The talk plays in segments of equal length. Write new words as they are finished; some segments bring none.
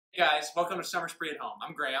Hey guys, welcome to Summer Spree at Home.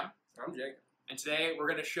 I'm Graham, I'm Jacob. and today we're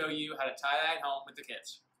going to show you how to tie-dye at home with the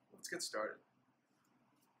kids. Let's get started.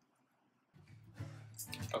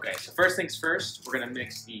 Okay, so first things first, we're going to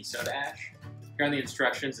mix the soda ash. Here on the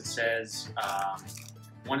instructions it says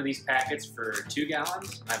one of these packets for 2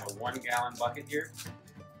 gallons. I have a 1 gallon bucket here.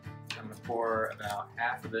 I'm going to pour about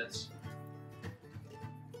half of this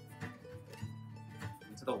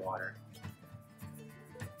into the water.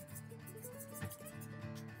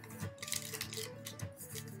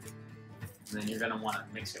 And then you're going to want to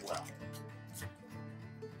mix it well.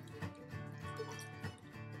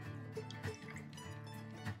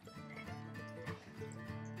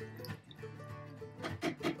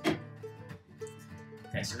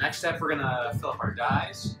 Okay, so next step, we're going to fill up our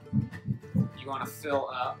dyes. You want to fill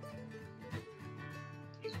up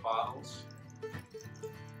these bottles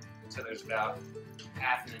so there's about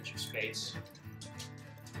 ½ an inch of space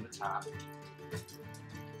on the top.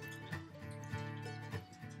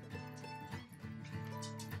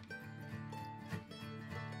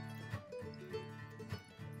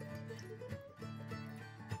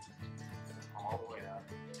 All the way up.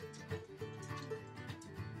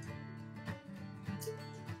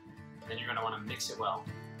 Then you're going to want to mix it well.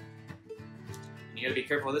 And you got to be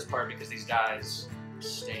careful with this part because these dyes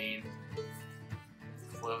stain,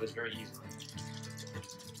 flows very easily.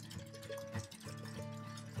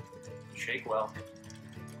 Shake well.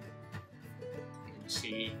 You can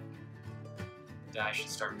see the dye should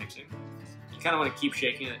start mixing. You kind of want to keep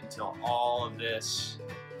shaking it until all of this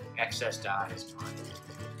excess dye is gone.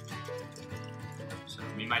 So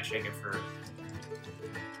we might shake it for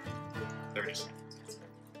 30 seconds.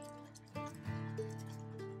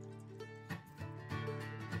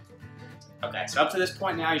 Okay, so up to this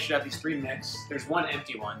point now you should have these 3 mixed. There's one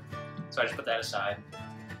empty one, so I just put that aside.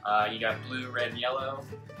 You got blue, red, and yellow,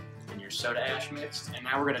 and your soda ash mixed. And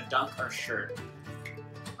now we're gonna dunk our shirt.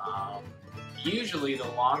 Usually the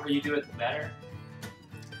longer you do it, the better.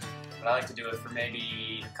 But I like to do it for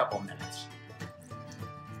maybe a couple minutes.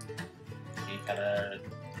 You gotta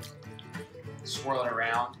swirl it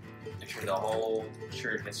around, make sure the whole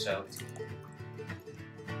shirt gets soaked.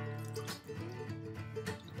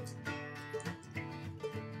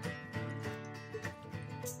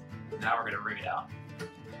 Now we're going to wring it out.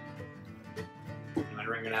 I'm going to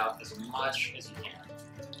wring it out as much as you can.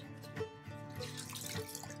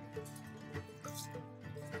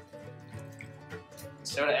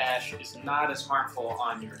 Soda ash is not as harmful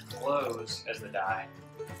on your clothes as the dye,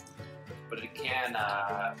 but it can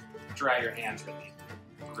dry your hands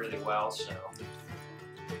really well, so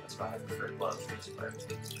that's why I prefer gloves for this part.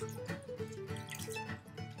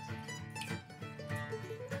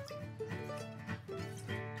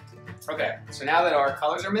 Okay, so now that our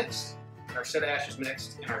colors are mixed, our soda ash is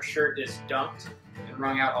mixed, and our shirt is dunked and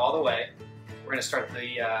wrung out all the way, we're going to start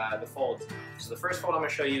the folds. So the first fold I'm going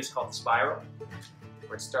to show you is called the spiral,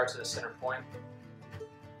 where it starts at the center point,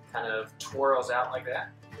 kind of twirls out like that.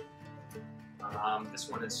 This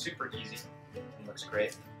one is super easy and looks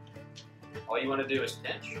great. All you want to do is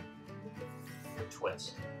pinch and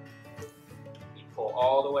twist. You pull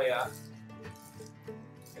all the way up,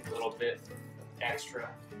 get a little bit extra.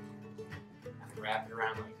 Wrap it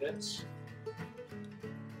around like this.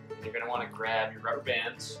 And you're going to want to grab your rubber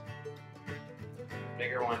bands. The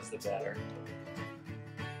bigger ones, the better.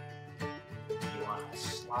 You want to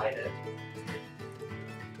slide it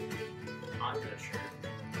onto the shirt.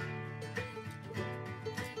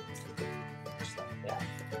 Just like that.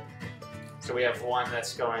 So we have one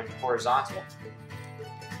that's going horizontal.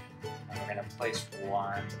 And we're going to place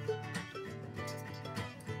one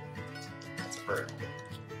that's vertical.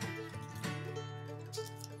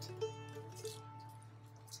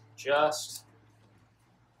 Just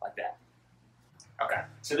like that. Okay,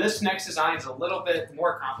 so this next design is a little bit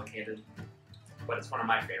more complicated, but it's one of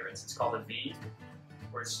my favorites. It's called a V,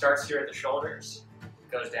 where it starts here at the shoulders,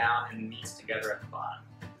 goes down, and meets together at the bottom.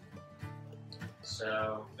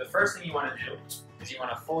 So the first thing you want to do is you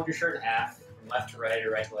want to fold your shirt in half, from left to right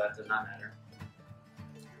or right to left, does not matter.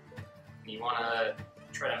 And you want to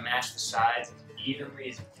try to match the sides as evenly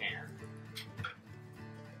as you can,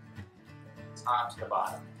 top to the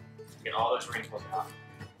bottom. Get all those wrinkles out.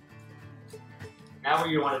 Now what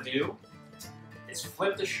you want to do is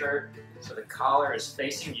flip the shirt so the collar is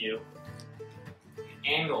facing you,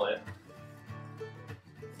 angle it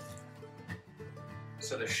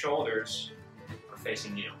so the shoulders are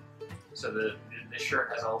facing you. So the shirt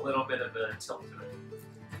has a little bit of a tilt to it.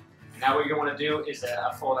 Now what you're going to want to do is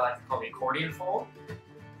a fold I like to call the accordion fold.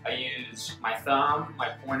 I use my thumb, my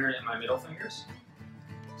pointer, and my middle fingers.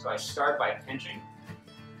 So I start by pinching,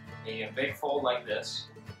 making a big fold like this,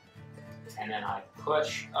 and then I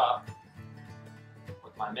push up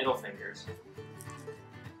with my middle fingers,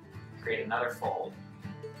 create another fold.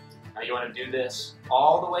 Now you want to do this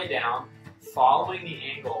all the way down, following the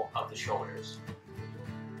angle of the shoulders.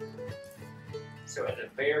 So at the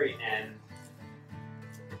very end,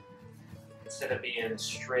 instead of being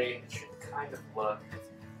straight, it should kind of look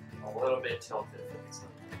a little bit tilted.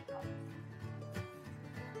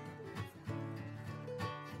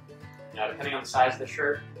 Now, depending on the size of the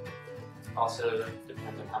shirt, also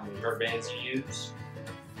depends on how many rubber bands you use.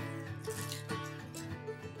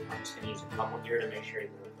 I'm just going to use a couple here to make sure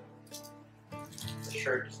the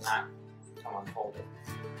shirt does not come unfolded.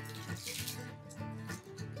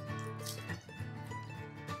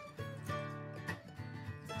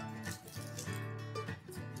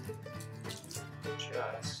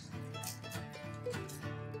 Just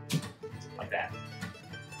like that.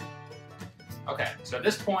 Okay, so at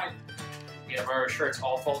this point, we have our shirts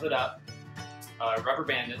all folded up, rubber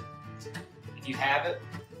banded. If you have it,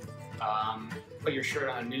 put your shirt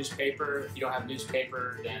on a newspaper. If you don't have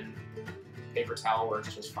newspaper, then paper towel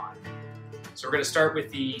works just fine. So we're going to start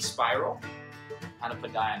with the spiral, how to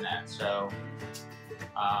put dye in that. So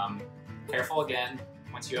careful again,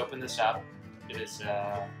 once you open this up, it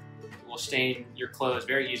will stain your clothes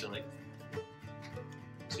very easily.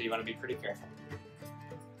 So you want to be pretty careful.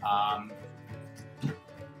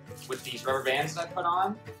 With these rubber bands that I put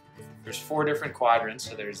on, there's 4 different quadrants,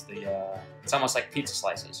 so there's the, it's almost like pizza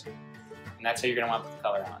slices. And that's how you're going to want to put the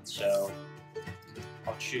color on. So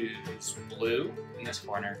I'll choose blue in this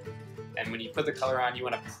corner. And when you put the color on, you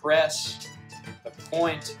want to press the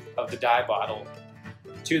point of the dye bottle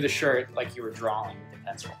to the shirt like you were drawing with a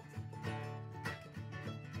pencil.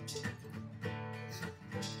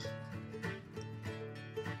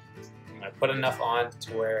 I'm going to put enough on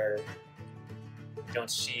to where you don't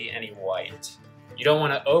see any white. You don't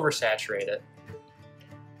want to oversaturate it,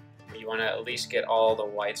 but you want to at least get all the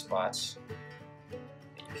white spots that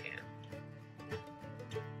you can.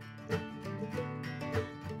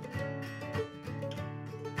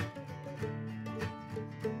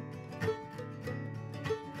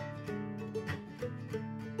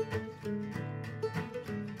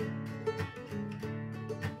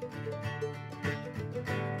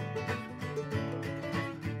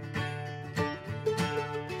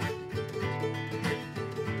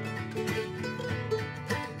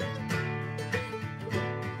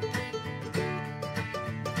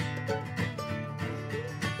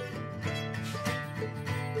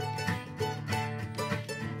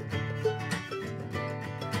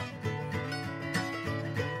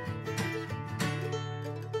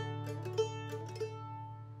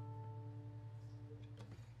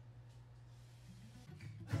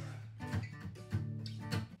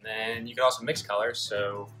 And you can also mix colors,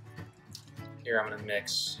 so here I'm going to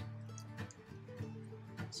mix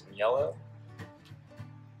some yellow,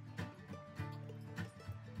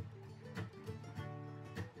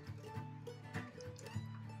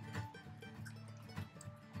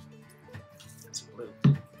 and some blue,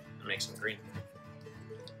 and make some green.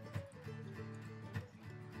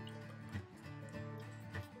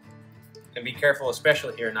 And be careful,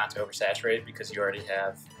 especially here, not to oversaturate because you already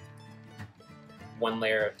have 1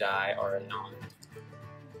 layer of dye already on.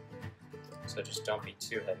 So just don't be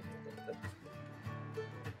too heavy with it.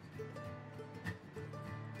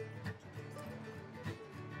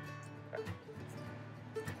 Okay.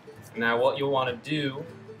 Now what you'll want to do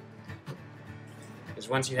is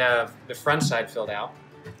once you have the front side filled out,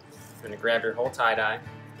 you're going to grab your whole tie-dye,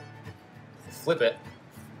 flip it,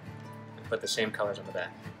 and put the same colors on the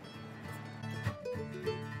back.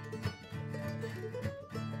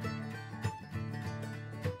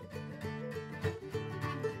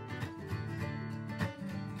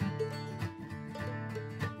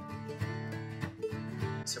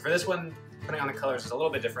 So for this one, putting on the colors is a little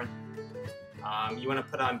bit different. You want to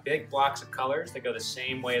put on big blocks of colors that go the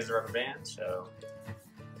same way as the rubber band. So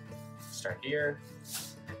start here.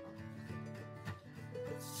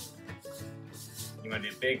 You want to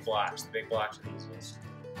do big blocks. The big blocks are the easiest.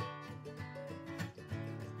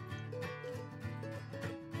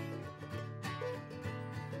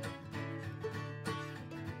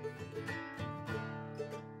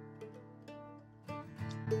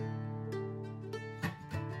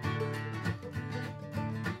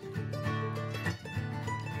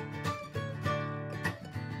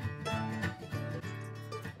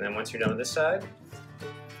 And then once you're done with this side,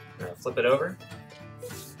 flip it over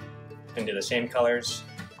and do the same colors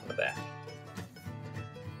on the back.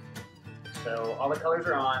 So all the colors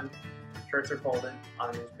are on, shirts are folded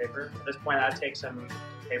on the newspaper. At this point I'd take some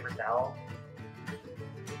paper towel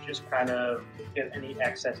just kind of get any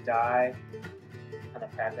excess dye, kind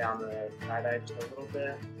of pat down the tie-dye just a little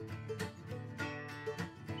bit.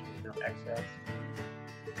 No excess.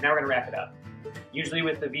 Now we're going to wrap it up. Usually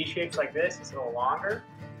with the V-shapes like this, it's a little longer.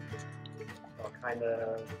 So I'll kind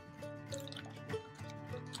of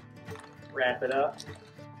wrap it up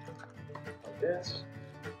like this.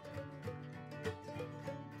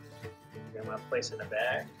 I'm going to place it in a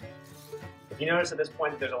bag. If you notice at this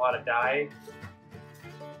point that there's a lot of dye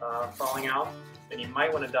falling out, then you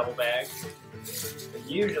might want to double bag. But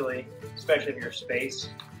usually, especially if your space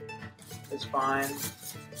is fine,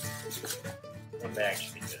 one bag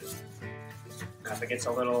should be good. Now if it gets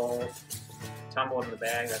a little tumbled in the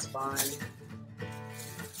bag, that's fine.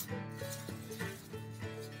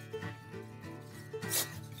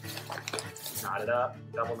 Knot it up,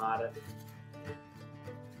 double knot it.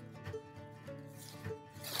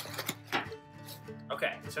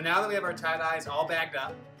 Okay, so now that we have our tie-dyes all bagged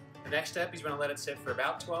up, the next step is you're going to let it sit for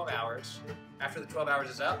about 12 hours. After the 12 hours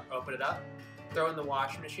is up, open it up, throw it in the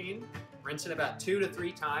washing machine, rinse it about 2 to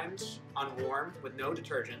 3 times on warm with no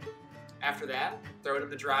detergent. After that, throw it in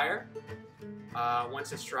the dryer.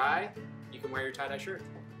 Once it's dry, you can wear your tie-dye shirt.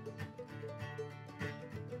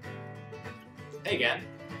 Hey again,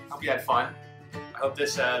 hope you had fun. I hope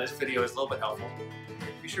this video is a little bit helpful.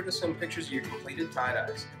 Be sure to send pictures of your completed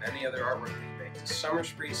tie-dyes and any other artwork that you make to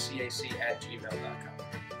summerspreecac@gmail.com.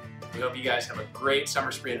 We hope you guys have a great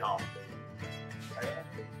summer spree at home.